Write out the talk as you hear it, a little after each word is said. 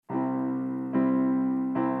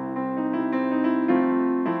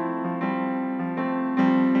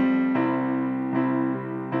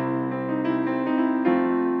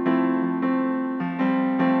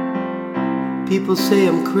People say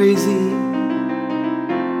I'm crazy,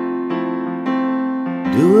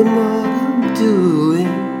 doing what I'm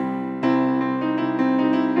doing.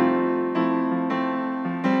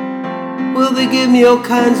 Well, they give me all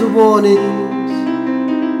kinds of warnings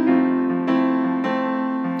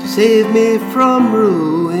to save me from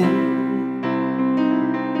ruin.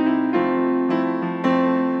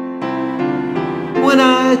 When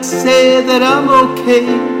I say that I'm okay,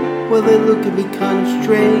 well, they look at me kind of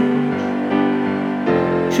strange.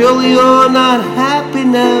 Surely you're not happy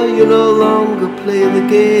now, you no longer play the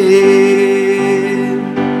game.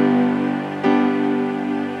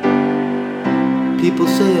 People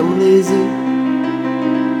say I'm lazy,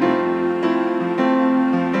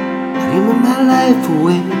 dreaming my life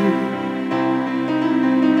away.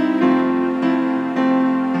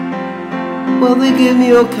 Well, they give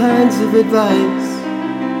me all kinds of advice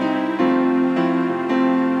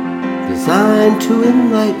designed to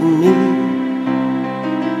enlighten me.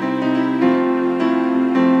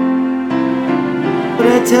 But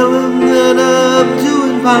I tell them that I'm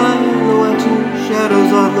doing fine, watching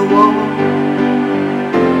shadows on the wall.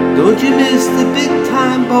 Don't you miss the big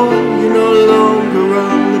time, boy, you're no longer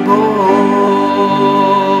on the ball.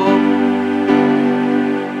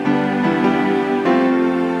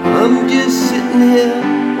 I'm just sitting here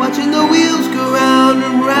watching the wheels go round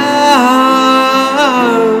and round.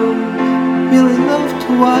 Really love to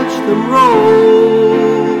watch them roll.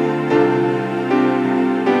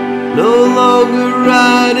 No longer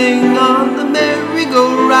riding on the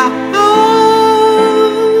merry-go-round.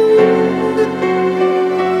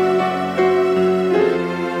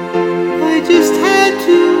 I just had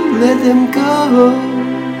to let them go.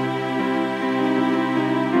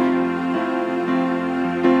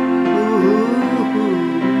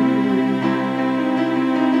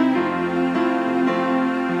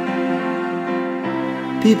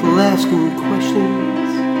 People asking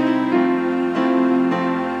questions,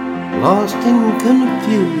 lost in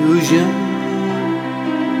confusion.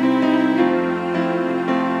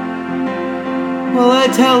 Well, I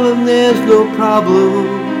tell them there's no problem,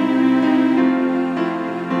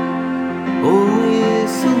 only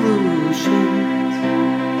solutions.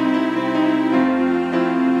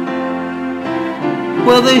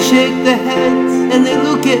 Well, they shake their heads and they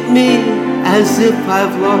look at me as if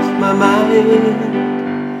I've lost my mind.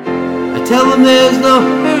 I tell them there's no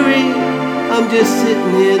hurry, I'm just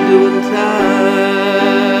sitting here doing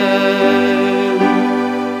time.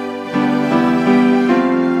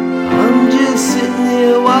 I'm just sitting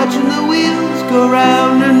here watching the wheels go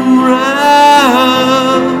round and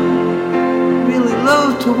round. Really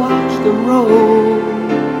love to watch them roll.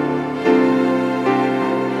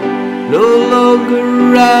 No longer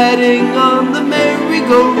riding on the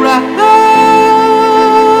merry-go-round.